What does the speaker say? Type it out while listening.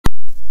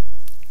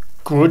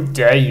Good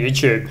day,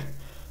 YouTube.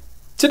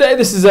 Today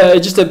this is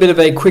just a bit of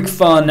a quick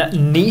fun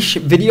niche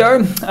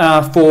video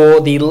for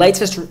the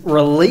latest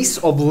release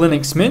of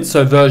Linux Mint,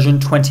 so version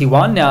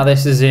 21. Now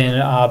this is in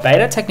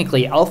beta,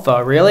 technically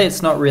alpha really,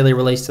 it's not really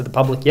released to the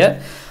public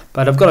yet,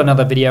 but I've got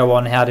another video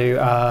on how to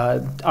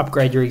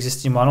upgrade your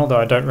existing one, although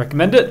I don't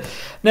recommend it.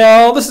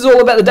 Now this is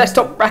all about the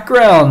desktop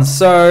backgrounds,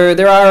 so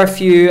there are a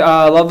few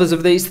lovers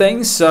of these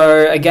things,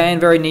 so again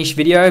very niche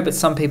video, but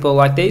some people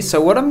like these. So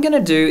what I'm going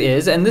to do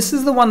is, and this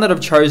is the one that I've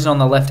chosen on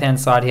the left hand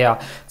side here,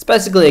 it's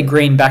basically a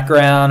green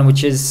background,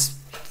 which is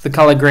the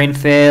color green,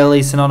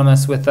 fairly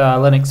synonymous with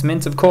Linux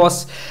Mint, of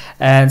course,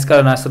 and it's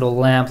got a nice little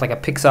lamp, like a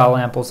Pixar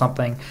lamp or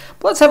something.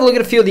 But let's have a look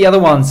at a few of the other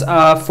ones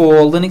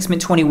for Linux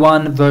Mint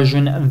 21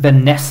 version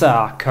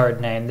Vanessa, code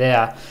name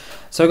there.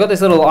 So I've got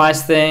this little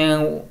ice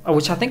thing,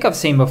 which I think I've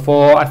seen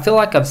before. I feel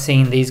like I've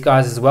seen these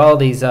guys as well,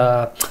 these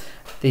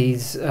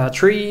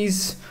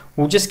trees.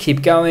 We'll just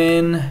keep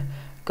going.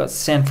 Got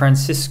San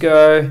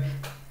Francisco,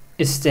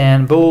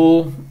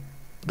 Istanbul,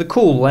 the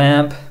cool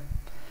lamp,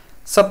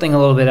 something a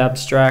little bit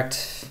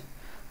abstract,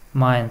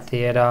 Mayan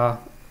theater,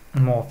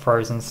 more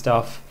frozen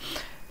stuff.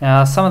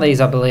 Now some of these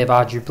I believe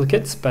are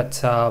duplicates,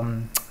 but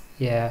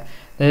yeah,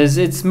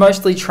 it's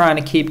mostly trying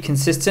to keep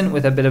consistent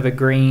with a bit of a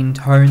green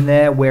tone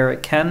there where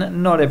it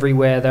can. Not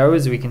everywhere though,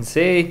 as we can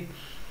see.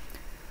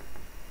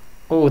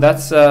 Oh,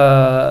 that's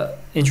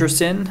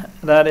interesting.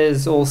 That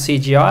is all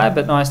CGI,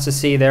 but nice to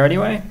see there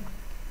anyway.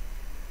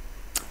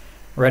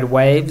 Red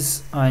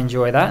waves, I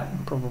enjoy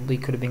that. Probably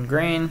could have been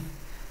green.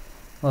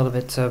 A little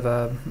bit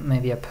of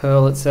maybe a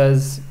pearl, it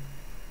says.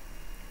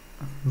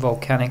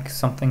 Volcanic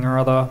something or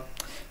other.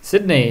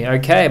 Sydney,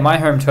 okay, my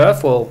home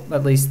turf. Well,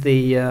 at least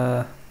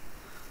the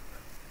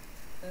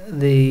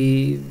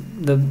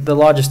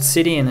largest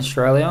city in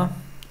Australia.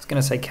 I was going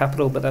to say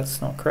capital, but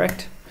that's not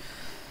correct.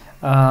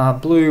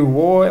 Blue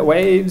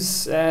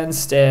waves and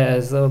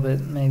stairs, a little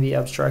bit maybe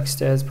abstract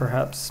stairs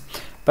perhaps.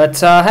 But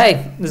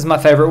hey, this is my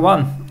favorite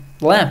one,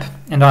 lamp,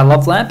 and I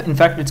love lamp. In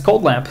fact, it's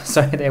called lamp,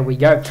 so there we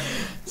go.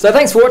 So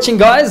thanks for watching,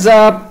 guys.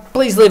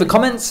 Please leave a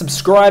comment,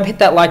 subscribe, hit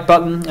that like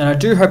button, and I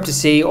do hope to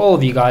see all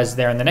of you guys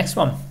there in the next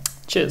one.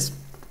 Cheers.